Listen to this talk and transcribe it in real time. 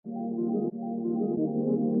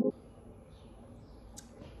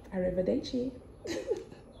Arrivederci.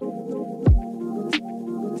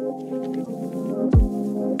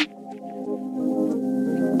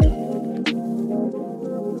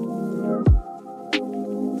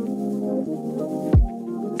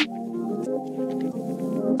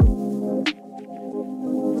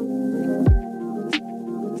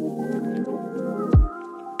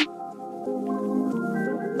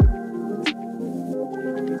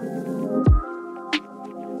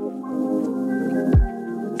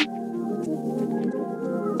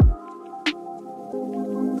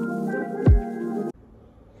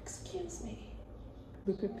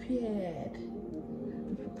 Be prepared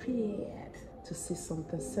to see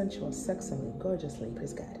something sensual, sexually, gorgeously,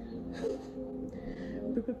 praise God.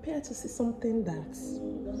 Be prepared to see something that's...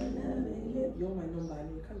 You're my number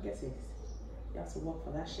and you can't get it. You have to work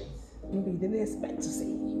for that shit. Maybe you didn't expect to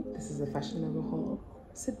see. This is a Fashionova haul.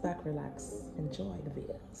 Sit back, relax, enjoy the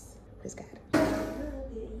videos. Praise God.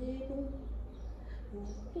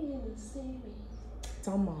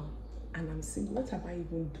 Summer, and I'm saying, what am I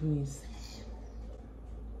even doing?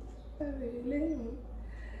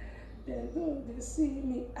 They know they see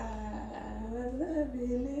me. I love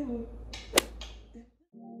you.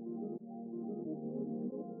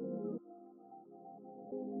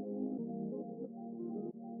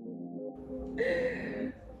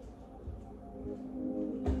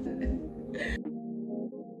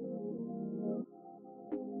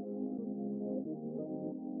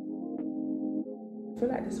 I feel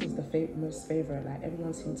like this was the most favorite. Like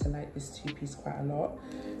everyone seemed to like this two-piece quite a lot,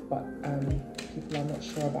 but people are not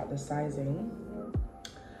sure about the sizing.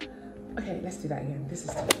 Okay, let's do that again. This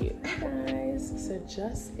is too cute. Hi guys, so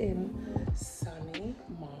just in sunny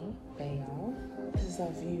Marbella. This is our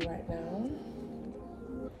view right now.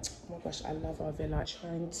 Oh my gosh, I love our villa.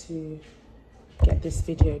 Trying to get this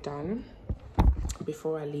video done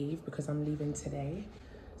before I leave because I'm leaving today.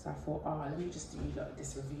 So I thought, oh, let me just do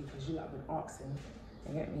this review because you like been asking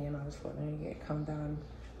and get me, and I just thought, let me come down,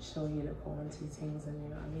 show you the one, two things, and you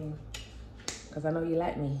know what I mean? Because I know you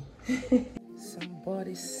like me.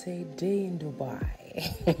 Somebody say day in Dubai.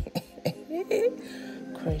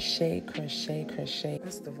 Crochet, crochet, crochet.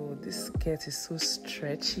 First of all, this skirt is so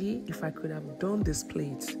stretchy. If I could have done this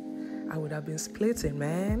plait, I would have been splitting,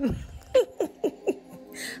 man.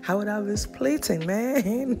 I would have been splitting,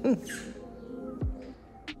 man.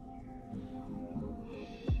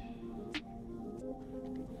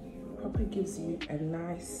 Probably gives you a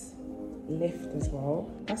nice lift as well.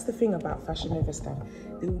 That's the thing about Fashionova stuff.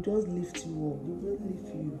 They will just lift you up. They will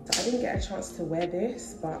lift you. So I didn't get a chance to wear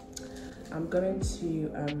this, but I'm going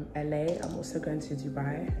to LA. I'm also going to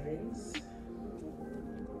Dubai.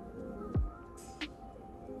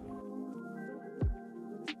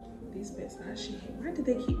 These bits actually, why did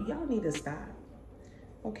they keep, y'all need to stop,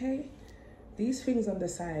 okay? These things on the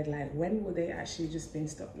side, like when will they actually just been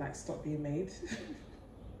stop being made?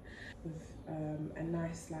 With a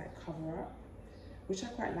nice like cover up, which I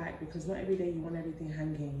quite like because not every day you want everything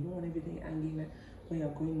hanging. You don't want everything hanging when you're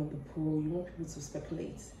going on the pool. You want people to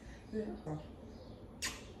speculate. Yeah.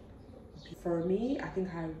 For me, I think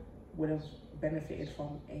I would have benefited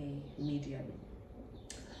from a medium.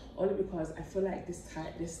 Only because I feel like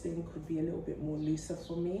this thing could be a little bit more looser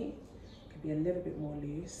for me. It could be a little bit more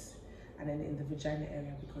loose. And then in the vagina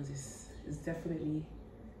area, because it's definitely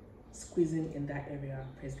squeezing in that area,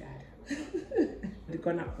 praise God. They've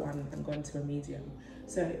gone up one and gone to a medium.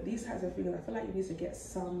 So these types of things, I feel like you need to get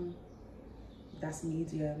some that's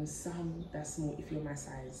medium, some that's small if you're my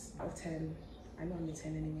size. Out of 10, I know I'm a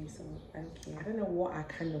 10 anyway, so thank you. I don't know what I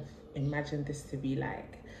kind of imagined this to be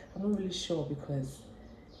like. I'm not really sure because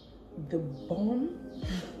the bomb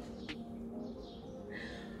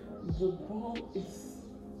is,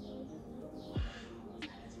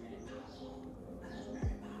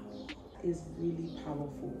 is really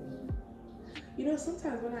powerful. You know,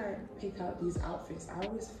 sometimes when I pick out these outfits, I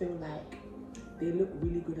always feel like they look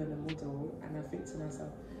really good on the model, and I think to myself,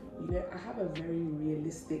 you know, I have a very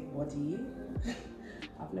realistic body.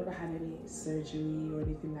 I've never had any surgery or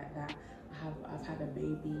anything like that. I've had a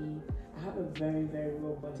baby. I have a very, very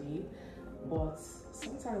real body, but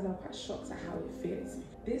sometimes I'm quite shocked at how it fits.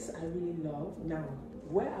 This I really love. Now,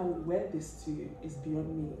 where I would wear this to is beyond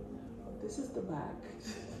me. This is the back.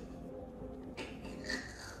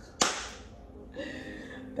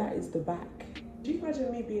 That is the back. Do you imagine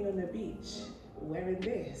me being on the beach wearing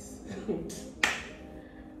this? You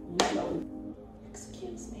know,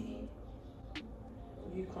 excuse me.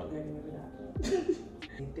 You can't go anywhere with that.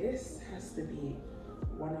 This has to be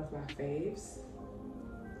one of my faves.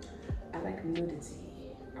 I like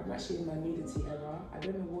nudity. I'm actually in my nudity era. I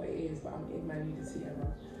don't know what it is, but I'm in my nudity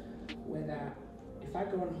era. Whether if I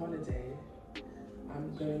go on holiday,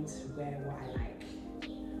 I'm going to wear what I like.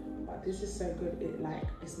 But this is so good.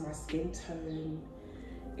 It's my skin tone.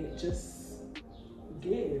 It just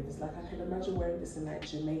gives. Like, I can imagine wearing this in like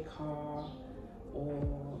Jamaica,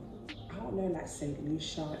 or I don't know, like St.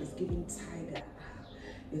 Lucia. It's giving tiger.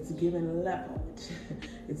 It's giving leopard.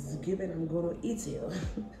 It's giving I'm gonna eat you.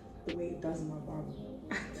 The way it does my bum.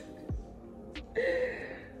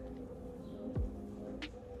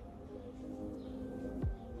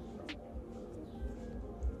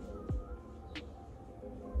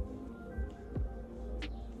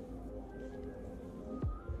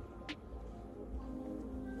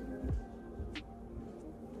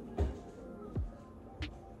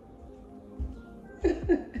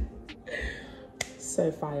 So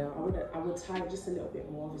fire. I would tie it just a little bit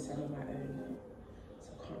more. Obviously I'm on my own, so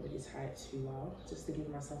I can't really tie it too well, just to give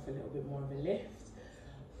myself a little bit more of a lift.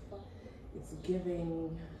 It's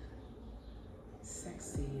giving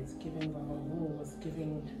sexy, it's giving raw, it's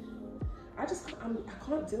giving, I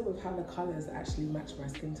can't deal with how the colors actually match my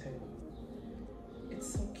skin tone.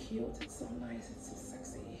 It's so cute, it's so nice, it's so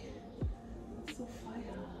sexy, it's so fire.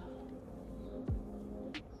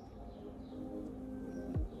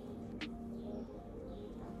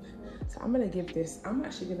 So I'm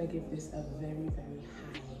actually gonna give this a very, very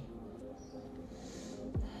high.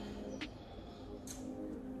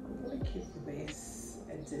 I'm gonna give this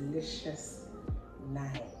a delicious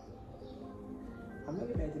 9. I'm gonna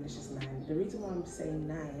give it a delicious 9. The reason why I'm saying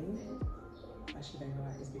 9, actually don't know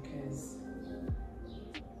why, is because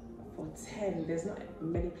for 10, there's not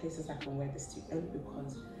many places I can wear this to, only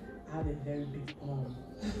because I have a very big arm.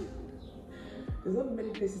 There's not many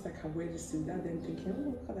places I can wear this to without them thinking, oh,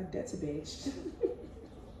 look at that dirty bitch.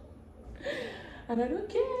 And I don't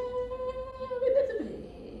care. I'm a dirty bitch.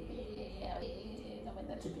 I'm a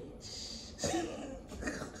dirty bitch.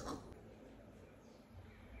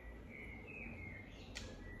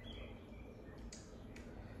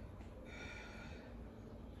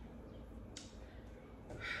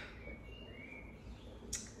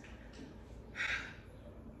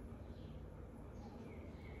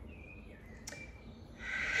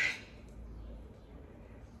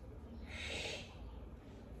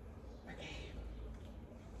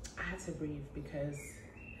 To breathe, because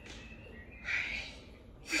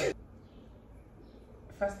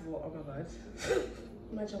first of all, oh my god,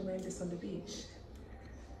 imagine wearing this on the beach.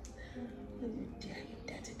 You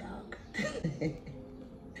dirty dog.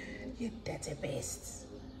 You dirty beast.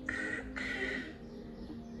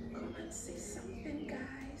 Come and say something,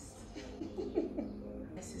 guys.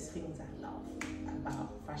 This is things I love about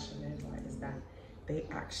Fashionova, is that they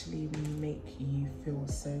actually make you feel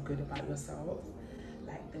so good about yourself.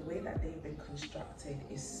 Like, the way that they've been constructed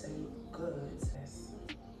is so good.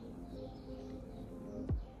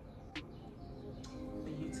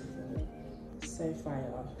 Beautiful. So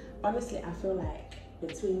fire. Honestly, I feel like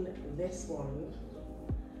between this one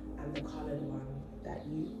and the colored one, that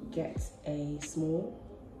you get a small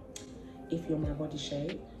if you're my body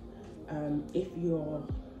shape. If you're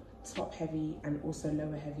top heavy and also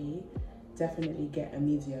lower heavy, definitely get a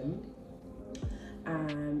medium.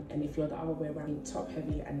 And if you're the other way around, top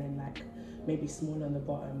heavy and then like maybe small on the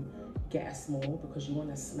bottom, get a small, because you want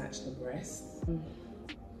to snatch the breasts.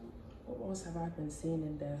 What else have I been seeing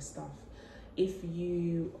in their stuff? If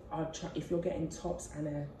you're getting tops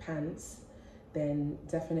and pants, then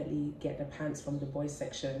definitely get the pants from the boys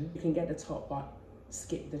section. You can get the top but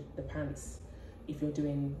skip the pants if you're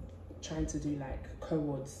trying to do like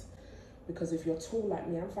co-ords. Because if you're tall like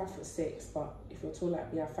me, I'm 5'6", but if you're tall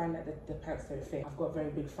like me, I find that the pants don't fit. I've got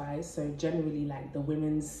very big thighs, so generally like the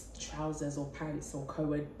women's trousers or pants or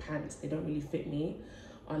co-ed pants, they don't really fit me,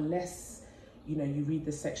 unless, you know, you read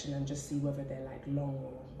the section and just see whether they're like long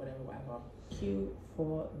or whatever. Thank you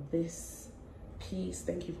for this piece.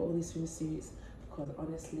 Thank you for all these swimsuits, because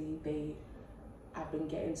honestly, I've been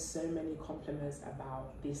getting so many compliments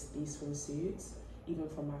about these swimsuits. Even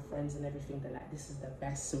from my friends and everything, they're like, this is the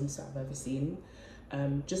best swimsuit I've ever seen.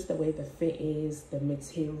 Just the way the fit is, the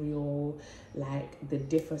material, like the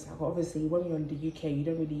difference. Like, obviously, when you're in the UK, you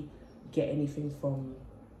don't really get anything from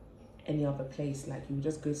any other place. Like, you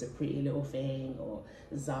just go to Pretty Little Thing or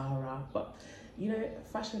Zara. But, you know,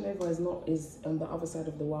 Fashionova is on the other side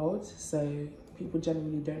of the world, so people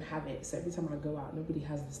generally don't have it. So every time I go out, nobody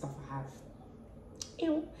has the stuff I have.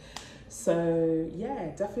 Ew. So,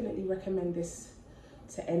 yeah, definitely recommend this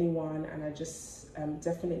to anyone, and I just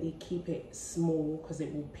definitely keep it small, because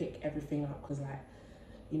it will pick everything up. Because, like,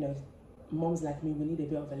 you know, moms like me, we need a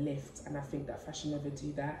bit of a lift, and I think that Fashionova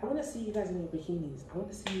do that. I want to see you guys in your bikinis. I want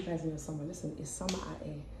to see you guys in your summer. Listen, it's summer out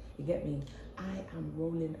here. You get me? I am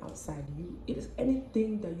rolling outside. It is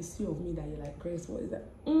anything that you see of me that you're like, Grace, what is that?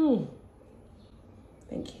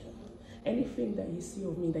 Thank you. Anything that you see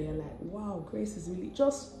of me that you're like, wow, Grace is really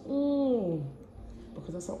just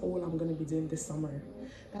because that's not all I'm gonna be doing this summer.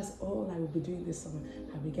 That's all I will be doing this summer.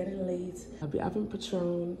 I'll be getting late. I'll be having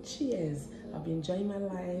Patron. Cheers. I'll be enjoying my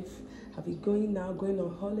life. I'll be going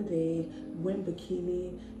on holiday, wearing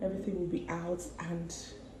bikini. Everything will be out, and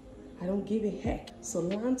I don't give a heck. So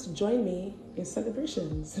learn to join me in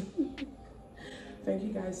celebrations. Thank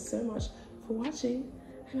you guys so much for watching,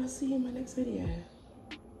 and I'll see you in my next video.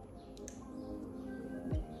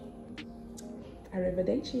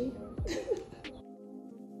 Arrivederci.